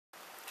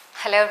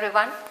Hello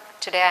everyone,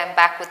 today I am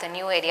back with a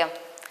new idiom.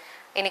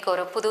 இன்னைக்கு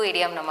ஒரு புது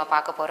idiom நம்ம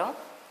பார்க்க போறோம்.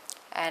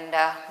 And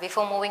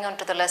before moving on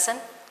to the lesson,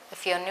 if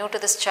you are new to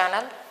this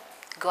channel,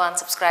 go and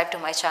subscribe to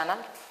my channel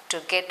to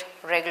get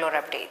regular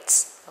updates.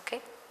 Okay,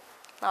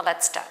 now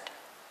let's start.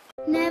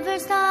 Never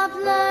stop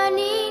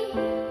learning,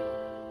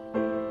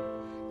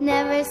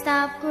 never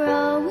stop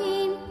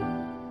growing,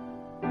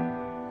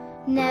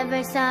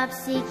 never stop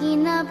seeking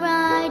the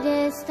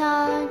brightest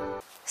star.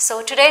 So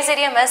today's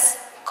idiom is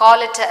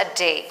call it a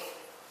day.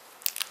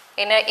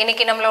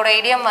 இன்னைக்கு நம்மளோட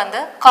idiom வந்து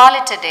call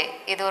it a day.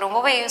 இது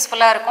ரொம்பவே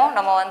யூஸ்ஃபுல்லா இருக்கும்.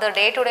 நம்ம வந்து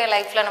day to day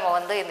லைஃப்ல நம்ம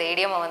வந்து இந்த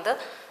idiom வந்து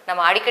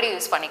நம்ம அடிக்கடி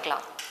யூஸ்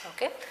பண்ணிக்கலாம்.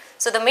 Okay,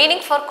 so the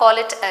meaning for call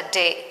it a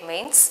day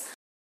means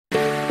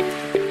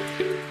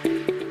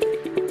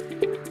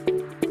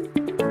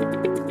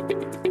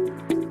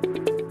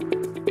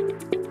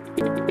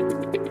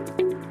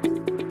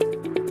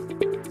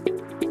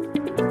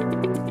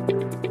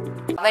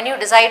when you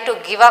decide to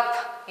give up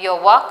your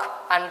work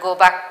and go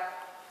back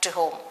to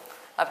home.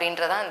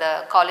 அப்படின்றதா இந்த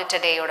call it a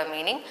day யோட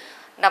மீனிங்.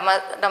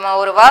 நம்ம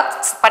ஒரு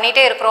ஒர்க்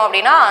பண்ணிகிட்டே இருக்கிறோம்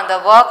அப்படின்னா அந்த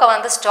ஒர்க்கை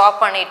வந்து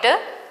ஸ்டாப் பண்ணிவிட்டு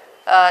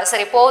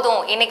சரி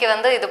போதும் இன்னைக்கு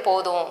வந்து இது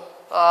போதும்,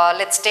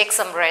 லெட்ஸ் டேக்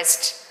சம்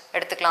ரெஸ்ட்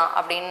எடுத்துக்கலாம்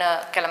அப்படின்னு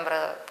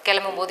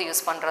கிளம்பும்போது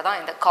யூஸ் பண்ணுறதா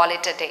இந்த call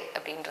it a day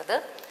அப்படின்றது.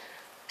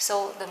 So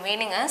the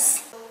meaning is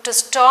to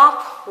stop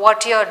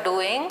what you are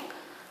doing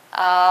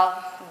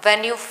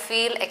when you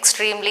feel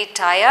extremely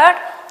tired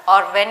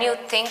or when you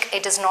think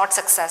it is not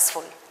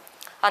successful.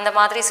 அந்த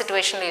மாதிரி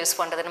சிச்சுவேஷனில் use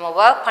பண்ணுறது. நம்ம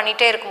ஒர்க்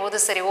பண்ணிகிட்டே இருக்கும்போது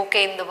சரி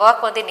ஓகே இந்த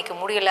ஒர்க் வந்து இன்றைக்கி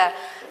முடியலை,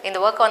 இந்த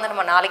ஒர்க்கை வந்து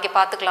நம்ம நாளைக்கு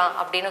பார்த்துக்கலாம்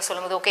அப்படின்னு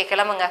சொல்லும்போது ஓகே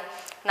கிளம்புங்க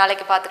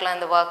நாளைக்கு பார்த்துக்கலாம்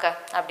இந்த ஒர்க்கை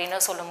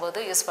அப்படின்னு சொல்லும்போது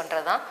யூஸ்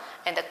பண்ணுறது தான்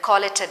இந்த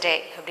call it a day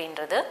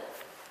அப்படின்றது.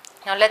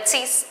 Now let's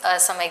see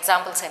some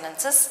example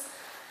sentences.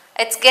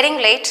 It's getting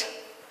late,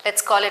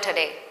 let's call it a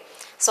day.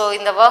 So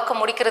இந்த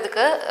ஒர்க்கை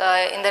முடிக்கிறதுக்கு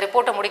இந்த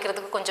ரிப்போர்ட்டை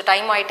முடிக்கிறதுக்கு கொஞ்சம்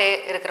டைம் ஆகிட்டே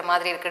இருக்கிற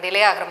மாதிரி இருக்குது,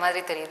 டிலே ஆகிற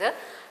மாதிரி தெரியுது.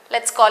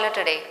 Let's call it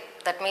a day.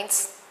 That means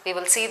we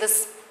will see this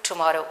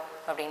tomorrow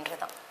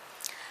அப்படின்றது.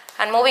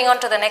 And moving on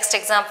to the next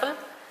example,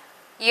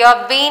 you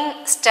have been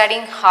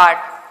studying hard,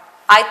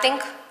 I think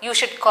you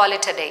should call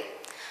it a day.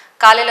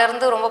 காலையில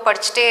இருந்து ரொம்ப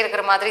படிச்சுட்டே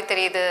இருக்கிற மாதிரி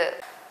தெரியுது,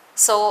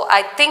 so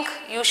I think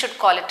you should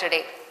call it a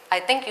day.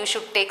 I think you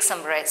should take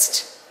some rest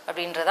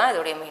அப்படின்றது தான்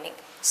இதோடைய meaning.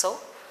 So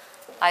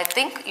I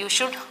think you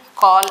should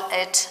call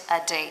it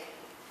a day.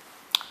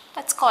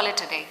 Let's call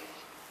it a day.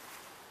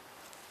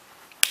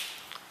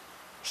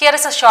 Here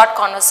is a short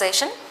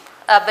conversation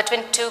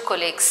between two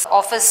colleagues.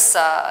 Office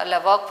la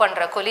work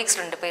பண்ற colleagues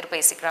ரெண்டு பேர்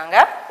பேசிக்கிறாங்க.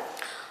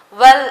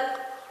 Well,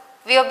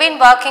 we have been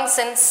working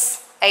since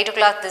 8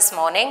 o'clock this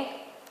morning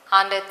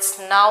and it's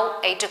now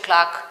 8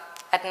 o'clock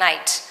at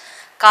night.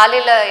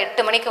 காலையில்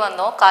 8 மணிக்கு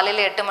வந்தோம்,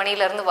 காலையில் 8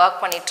 மணிலேருந்து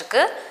work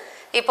பண்ணிகிட்ருக்கு,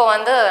 இப்போ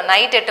வந்து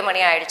நைட் 8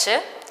 மணி ஆயிடுச்சு.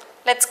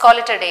 Let's call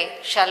it a day,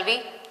 shall we?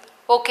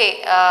 Okay,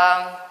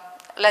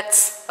 let's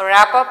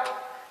wrap up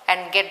and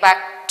get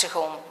back to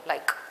home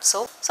like so.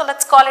 So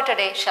let's call it a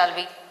day, shall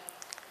we?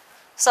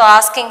 So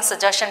asking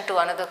suggestion to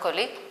another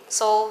colleague.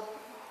 So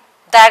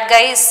that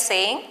guy is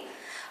saying,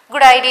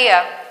 good idea,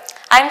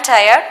 I'm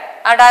tired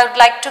and I would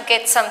like to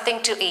get something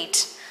to eat.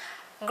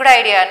 Good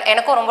idea,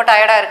 எனக்கும் ரொம்ப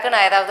டயர்டாக இருக்குது,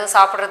 நான் ஏதாவது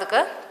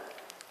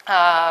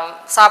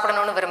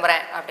சாப்பிடணும்னு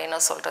விரும்புகிறேன் அப்படின்னு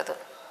சொல்கிறது.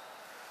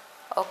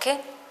 Okay,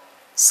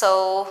 so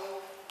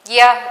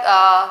yeah,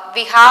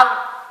 we have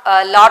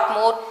a lot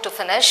more to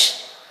finish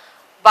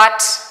but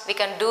we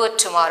can do it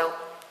tomorrow.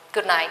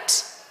 Good night.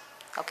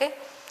 Okay,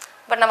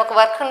 but நமக்கு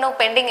ஒர்க் இன்னும்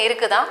பெண்டிங்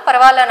இருக்குதான்,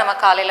 பரவாயில்ல நம்ம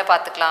காலையில்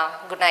பார்த்துக்கலாம்,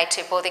 குட் நைட்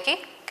இப்போதைக்கு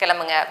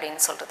கிளம்புங்க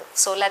அப்படின்னு சொல்கிறது.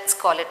 So let's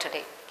call it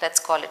today.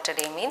 Let's call it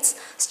today means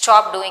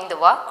stop doing the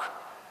work,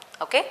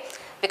 okay,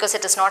 because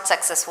it is not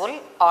successful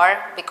R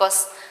because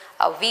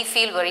we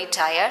feel very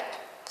tired.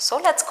 So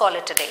let's call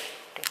it today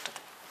அப்படின்றது.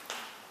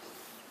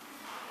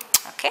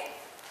 Okay,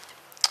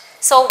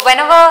 so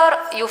whenever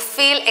you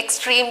feel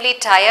extremely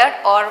tired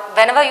or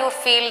whenever you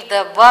feel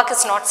the work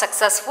is not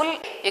successful,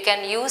 you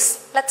can use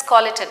let's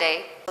call it a day.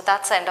 So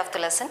that's the end of the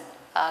lesson.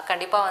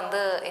 கண்டிப்பாக வந்து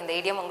இந்த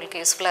idiom உங்களுக்கு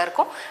யூஸ்ஃபுல்லாக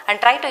இருக்கும் and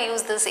try to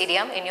use this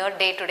idiom in your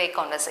day-to-day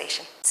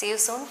conversation. See you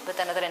soon with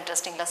another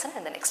interesting lesson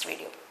in the next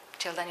video.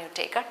 Till then you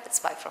take care.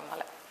 It's bye from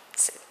Mala.